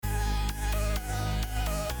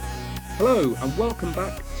Hello and welcome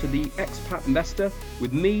back to the Expat Investor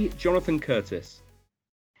with me, Jonathan Curtis.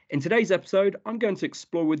 In today's episode, I'm going to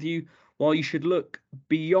explore with you why you should look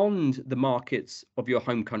beyond the markets of your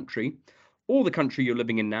home country or the country you're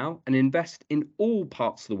living in now and invest in all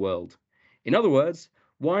parts of the world. In other words,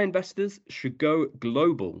 why investors should go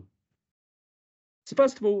global. So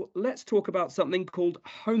first of all, let's talk about something called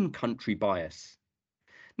home country bias.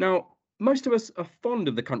 Now, most of us are fond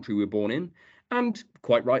of the country we're born in, and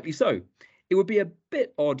quite rightly so. It would be a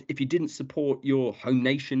bit odd if you didn't support your home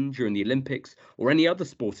nation during the Olympics or any other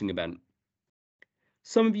sporting event.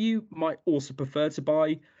 Some of you might also prefer to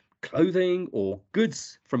buy clothing or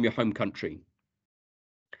goods from your home country.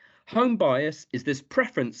 Home bias is this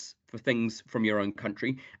preference for things from your own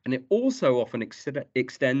country, and it also often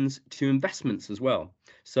extends to investments as well.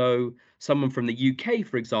 So someone from the UK,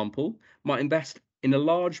 for example, might invest in a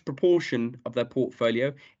large proportion of their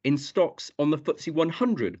portfolio in stocks on the FTSE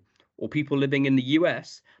 100, or people living in the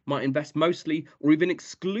US might invest mostly or even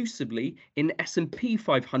exclusively in S&P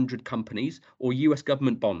 500 companies or US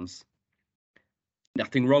government bonds.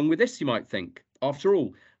 Nothing wrong with this, you might think. After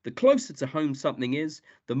all, the closer to home something is,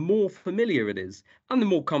 the more familiar it is, and the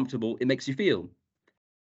more comfortable it makes you feel.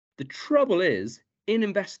 The trouble is, in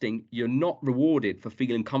investing, you're not rewarded for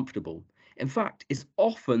feeling comfortable. In fact, it's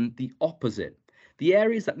often the opposite. The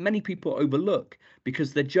areas that many people overlook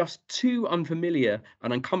because they're just too unfamiliar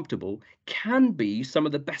and uncomfortable can be some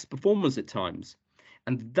of the best performers at times.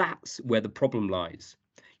 And that's where the problem lies.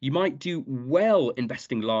 You might do well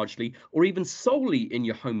investing largely or even solely in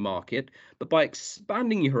your home market, but by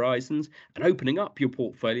expanding your horizons and opening up your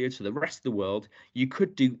portfolio to the rest of the world, you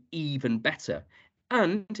could do even better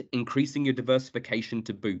and increasing your diversification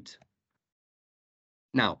to boot.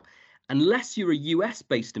 Now, unless you're a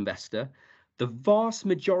US-based investor, the vast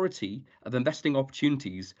majority of investing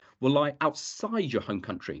opportunities will lie outside your home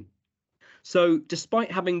country. So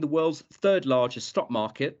despite having the world's third largest stock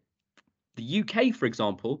market, the UK, for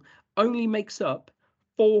example, only makes up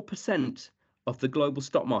 4% of the global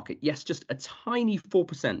stock market. Yes, just a tiny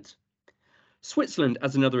 4%. Switzerland,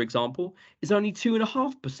 as another example, is only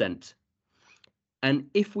 2.5%. And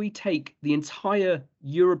if we take the entire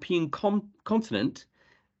European continent,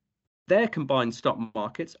 their combined stock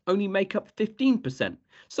markets only make up 15%.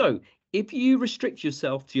 So if you restrict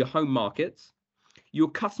yourself to your home markets, you're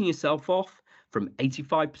cutting yourself off from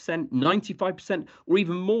 85%, 95%, or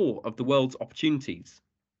even more of the world's opportunities.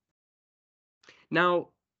 Now,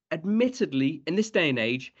 admittedly, in this day and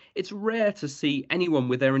age, it's rare to see anyone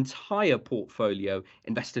with their entire portfolio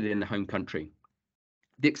invested in the home country.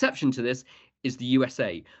 The exception to this is the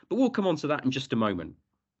USA, but we'll come on to that in just a moment.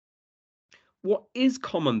 What is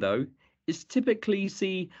common, though, is typically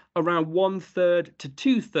see around 1/3 to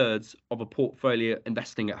 2/3 of a portfolio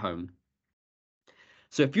investing at home.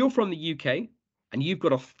 So if you're from the UK and you've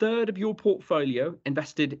got a third of your portfolio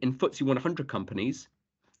invested in FTSE 100 companies,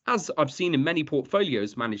 as I've seen in many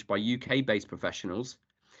portfolios managed by UK-based professionals,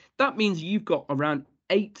 that means you've got around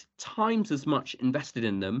 8 times as much invested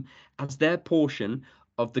in them as their portion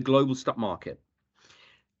of the global stock market.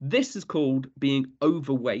 This is called being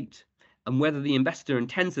overweight, and whether the investor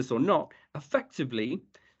intends this or not, effectively,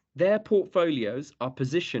 their portfolios are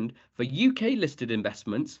positioned for UK listed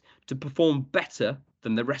investments to perform better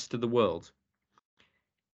than the rest of the world.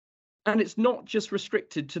 And it's not just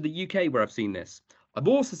restricted to the UK where I've seen this. I've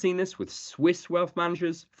also seen this with Swiss wealth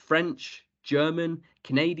managers, French, German,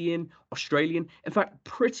 Canadian, Australian, in fact,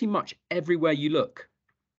 pretty much everywhere you look.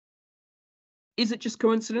 Is it just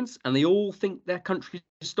coincidence and they all think their country's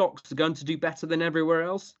stocks are going to do better than everywhere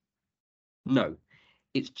else? No,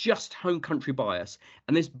 it's just home country bias,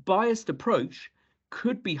 and this biased approach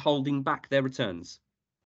could be holding back their returns.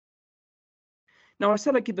 Now, I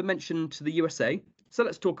said I'd give a mention to the USA, so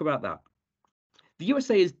let's talk about that. The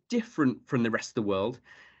USA is different from the rest of the world,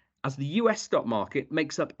 as the US stock market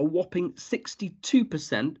makes up a whopping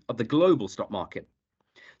 62% of the global stock market.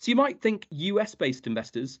 So you might think US-based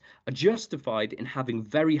investors are justified in having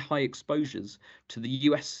very high exposures to the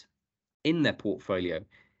US in their portfolio.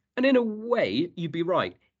 And in a way, you'd be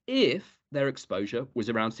right, if their exposure was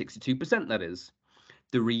around 62%, that is.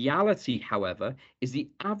 The reality, however, is the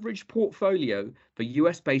average portfolio for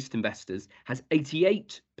US-based investors has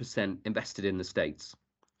 88% invested in the States.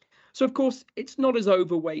 So, of course, it's not as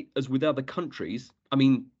overweight as with other countries. I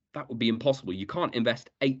mean, that would be impossible. You can't invest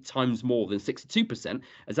 8 times more than 62%,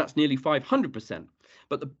 as that's nearly 500%.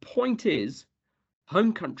 But the point is,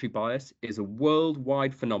 home country bias is a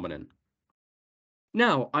worldwide phenomenon.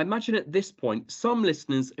 Now, I imagine at this point, some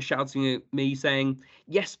listeners are shouting at me saying,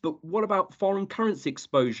 yes, but what about foreign currency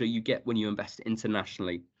exposure you get when you invest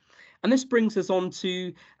internationally? And this brings us on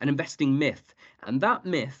to an investing myth. And that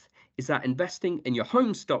myth is that investing in your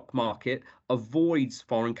home stock market avoids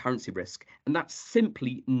foreign currency risk. And that's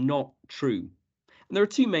simply not true. And there are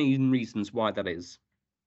two main reasons why that is.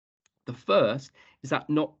 The first is that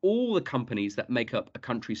not all the companies that make up a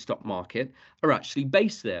country's stock market are actually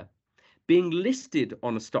based there. Being listed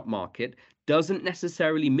on a stock market doesn't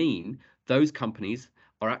necessarily mean those companies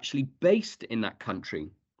are actually based in that country.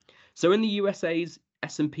 So in the USA's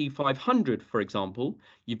S&P 500, for example,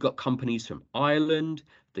 you've got companies from Ireland,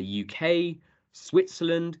 the UK,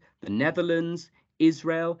 Switzerland, the Netherlands,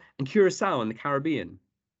 Israel, and Curacao in the Caribbean.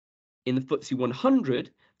 In the FTSE 100,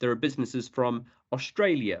 there are businesses from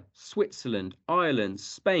Australia, Switzerland, Ireland,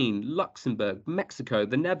 Spain, Luxembourg, Mexico,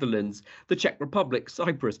 the Netherlands, the Czech Republic,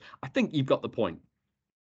 Cyprus. I think you've got the point.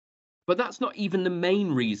 But that's not even the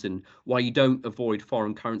main reason why you don't avoid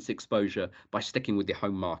foreign currency exposure by sticking with your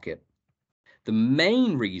home market. The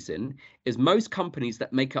main reason is most companies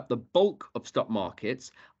that make up the bulk of stock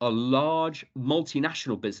markets are large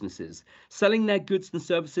multinational businesses selling their goods and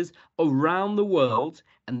services around the world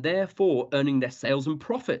and therefore earning their sales and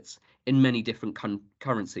profits in many different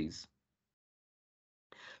currencies.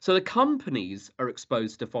 So the companies are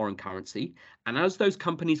exposed to foreign currency, and as those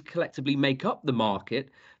companies collectively make up the market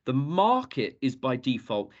is by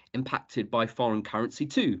default impacted by foreign currency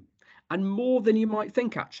too, and more than you might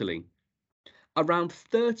think actually. Around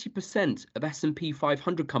 30% of S&P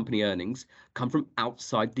 500 company earnings come from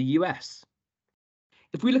outside the US.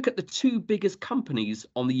 If we look at the two biggest companies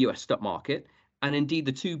on the US stock market, and indeed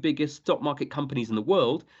the two biggest stock market companies in the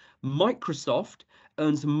world, Microsoft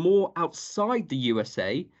earns more outside the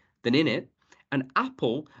USA than in it, and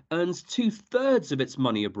Apple earns 2/3 of its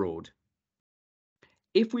money abroad.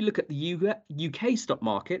 If we look at the UK stock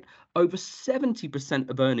market, over 70%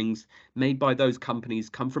 of earnings made by those companies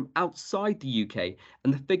come from outside the UK,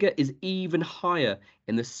 and the figure is even higher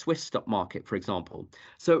in the Swiss stock market, for example.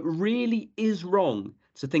 So it really is wrong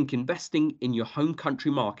to think investing in your home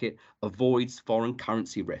country market avoids foreign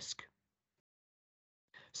currency risk.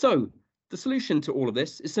 So the solution to all of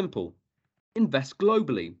this is simple. Invest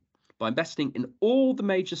globally by investing in all the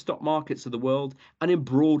major stock markets of the world and in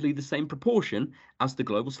broadly the same proportion as the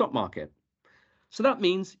global stock market. So that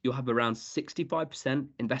means you'll have around 65%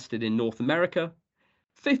 invested in North America,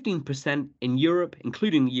 15% in Europe,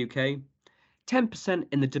 including the UK, 10%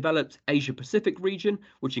 in the developed Asia Pacific region,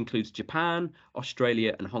 which includes Japan,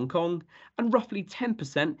 Australia, and Hong Kong, and roughly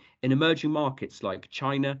 10% in emerging markets like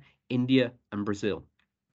China, India, and Brazil.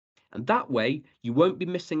 And that way, you won't be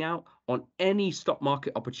missing out on any stock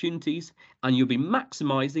market opportunities, and you'll be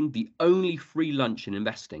maximizing the only free lunch in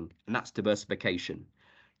investing, and that's diversification.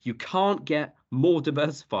 You can't get more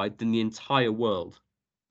diversified than the entire world.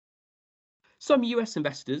 Some US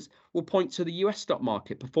investors will point to the US stock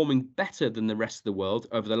market performing better than the rest of the world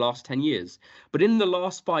over the last 10 years. But in the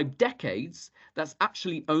last 5 decades, that's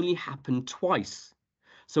actually only happened twice.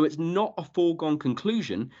 So it's not a foregone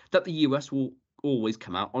conclusion that the US will always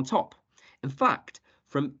come out on top. In fact,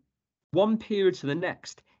 from one period to the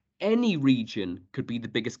next, any region could be the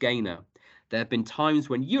biggest gainer. There have been times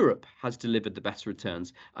when Europe has delivered the best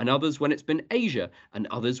returns, and others when it's been Asia, and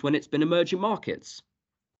others when it's been emerging markets.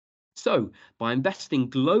 So by investing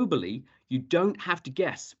globally, you don't have to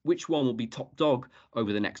guess which one will be top dog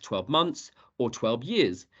over the next 12 months or 12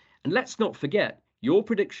 years. And let's not forget, your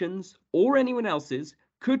predictions or anyone else's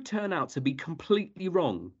could turn out to be completely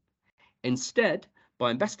wrong. Instead,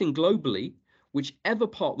 by investing globally, whichever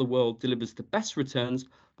part of the world delivers the best returns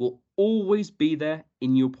will always be there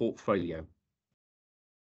in your portfolio.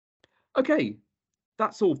 Okay,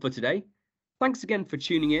 that's all for today. Thanks again for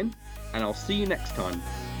tuning in, and I'll see you next time.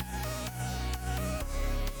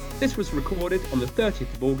 This was recorded on the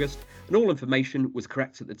 30th of August, and all information was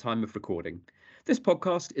correct at the time of recording. This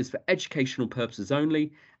podcast is for educational purposes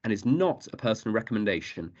only and is not a personal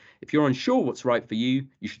recommendation. If you're unsure what's right for you,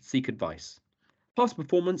 you should seek advice. Past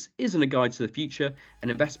performance isn't a guide to the future,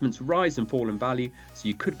 and investments rise and fall in value, so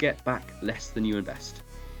you could get back less than you invest.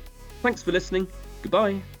 Thanks for listening.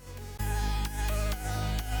 Goodbye.